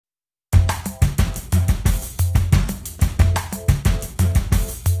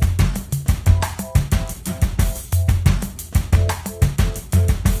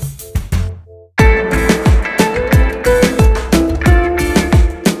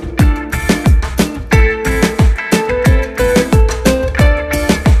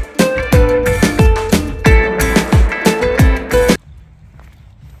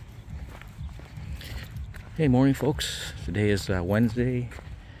Hey, morning folks. Today is Wednesday,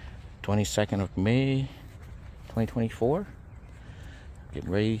 22nd of May, 2024.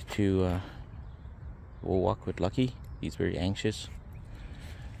 Getting ready to go walk with Lucky. He's very anxious.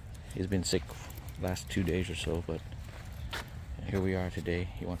 He's been sick the last 2 days or so, but here we are today.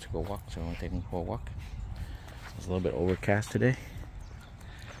 He wants to go walk, so I'm going to take him for a walk. It's a little bit overcast today,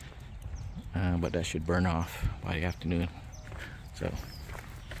 but that should burn off by the afternoon. So,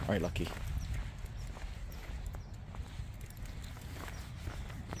 alright, Lucky.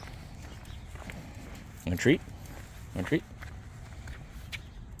 Want a treat? Want a treat?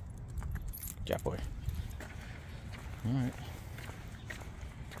 Good job, boy. Alright.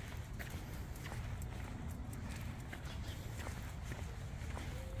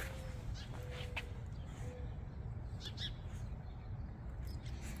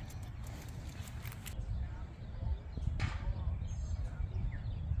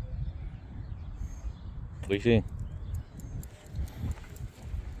 What do you see?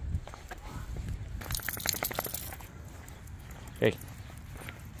 Hey,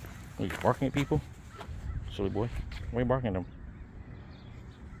 are you barking at people? Silly boy. Why are you barking at them?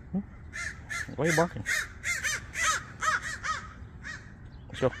 Why are you barking?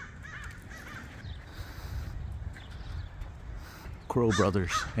 Let's go. Crow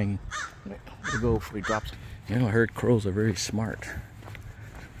brothers hanging. We'll go before he drops. You know, I heard crows are very smart.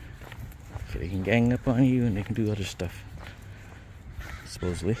 They can gang up on you and they can do other stuff.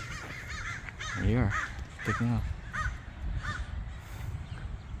 Supposedly. There you are, taking off.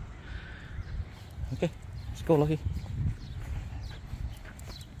 Okay, let's go, Lucky.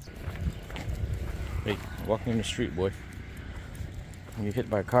 Hey, walking in the street, boy. You get hit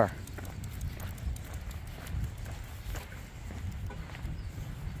by a car.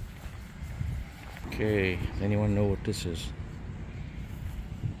 Okay, does anyone know what this is?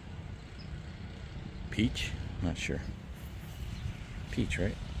 Peach? Not sure. Peach,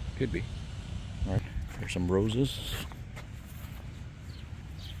 right? Could be. Alright, there's some roses.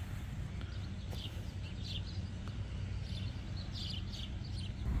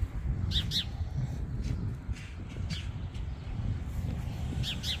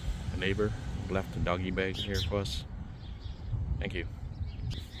 A neighbor left a doggy bag here for us. Thank you.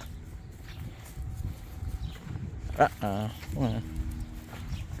 Well,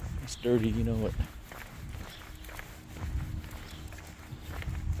 it's dirty, you know what?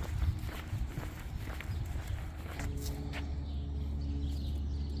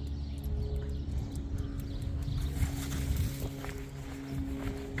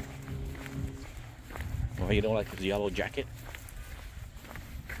 Well, you don't like his yellow jacket?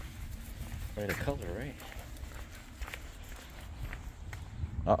 Right, a color, right?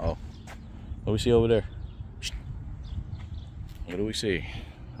 Uh-oh. What do we see over there? What do we see?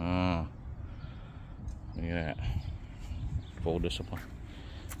 Oh. Look at that. Full discipline.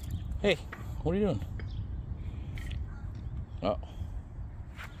 Hey, what are you doing? Oh.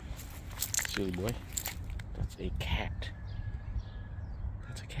 Silly boy. That's a cat.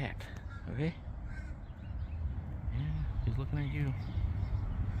 That's a cat. Okay? Yeah, he's looking at you.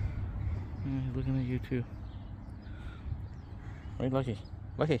 Yeah, he's looking at you too. Right, Lucky?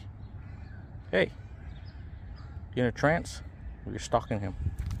 Lucky? Hey! You in a trance? Or you're stalking him?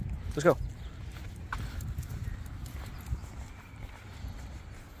 Let's go.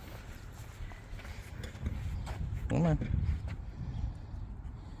 Come on.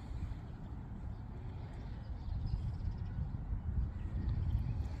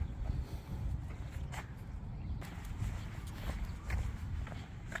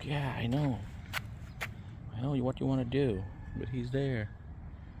 Yeah, I know. I know what you want to do, but he's there.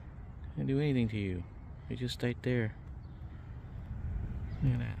 He can't do anything to you. He's just right there.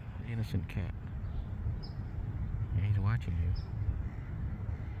 Look at that innocent cat. Yeah, he's watching you.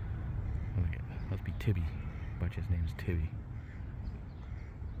 Oh, look at that. Must be Tibby. But his name's Tibby.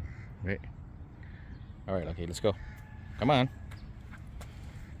 Right? Alright, okay, let's go. Come on.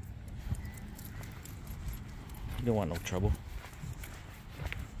 You don't want no trouble.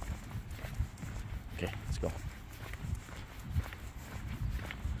 Okay, let's go.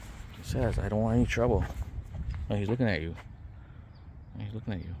 He says, I don't want any trouble. Oh, he's looking at you. He's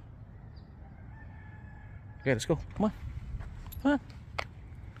looking at you. Okay, let's go. Come on. Come on.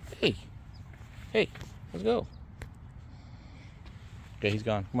 Hey. Hey, let's go. Okay, he's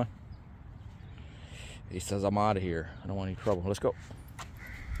gone. Come on. He says, I'm out of here. I don't want any trouble. Let's go.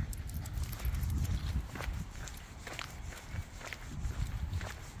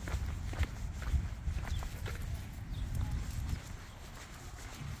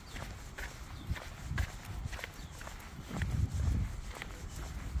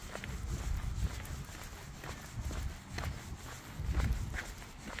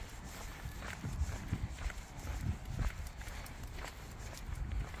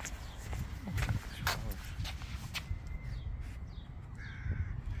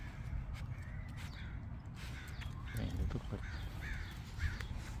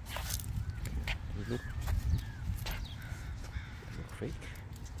 fake,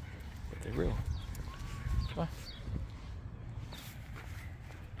 but they're real. Come on.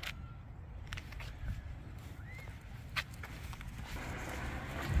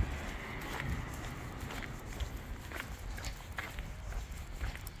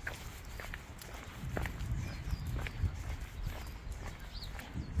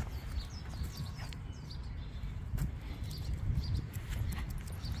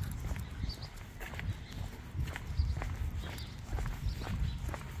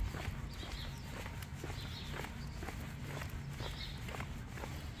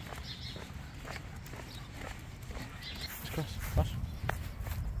 Cross, cross.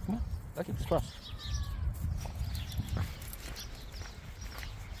 Come on, Lucky, let's cross.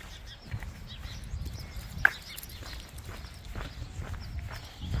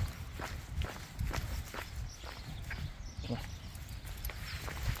 Come on.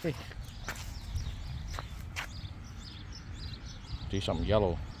 Hey. Do something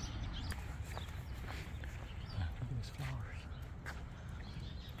yellow. Look at these flowers.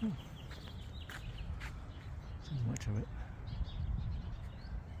 So much of it.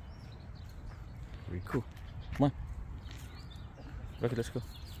 Very cool. Come on. Look, let's go.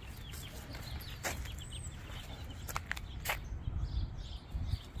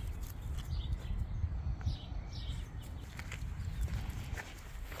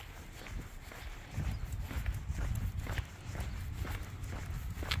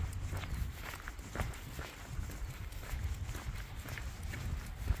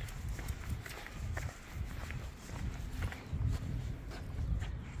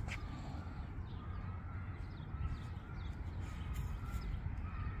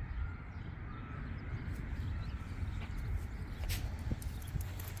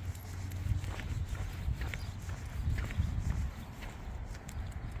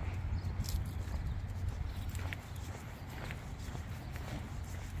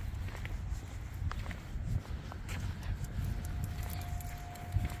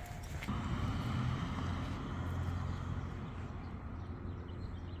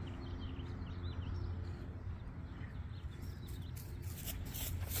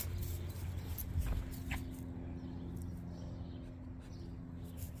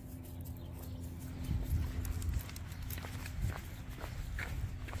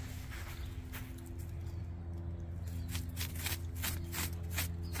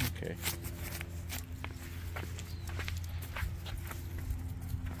 Okay.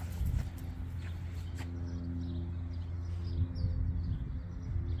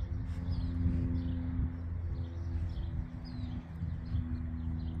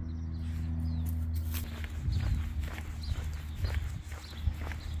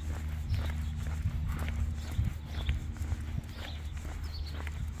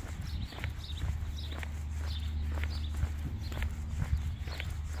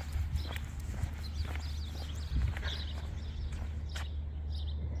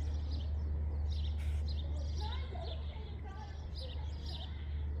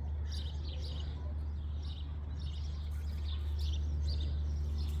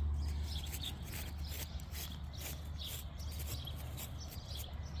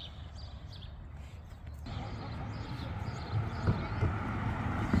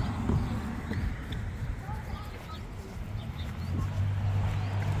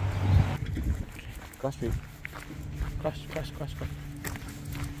 Cross street. Cross, cross, cross, cross.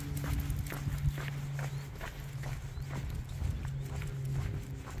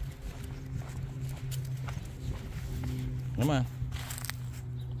 Come on.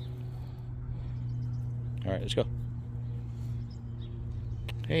 All right, let's go.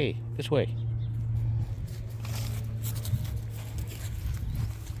 Hey, this way.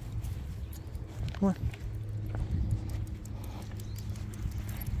 Come on.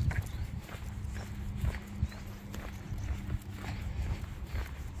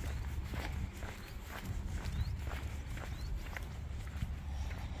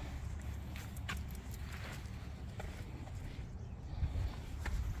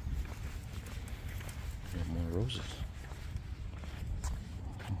 More roses.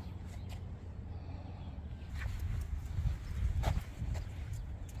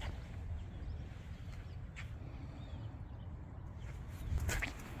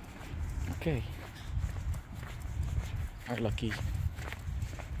 Okay. All right, Lucky.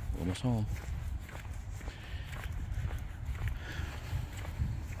 Almost home.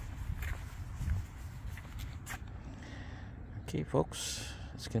 Okay, folks.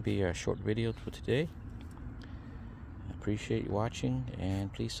 It's going to be a short video for today. I appreciate you watching,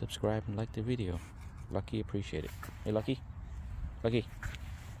 and please subscribe and like the video. Lucky, appreciate it. Hey, Lucky. Lucky.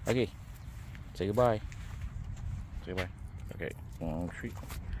 Lucky. Say goodbye. Say goodbye. Okay. Long treat.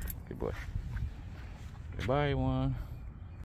 Good boy. Goodbye, one.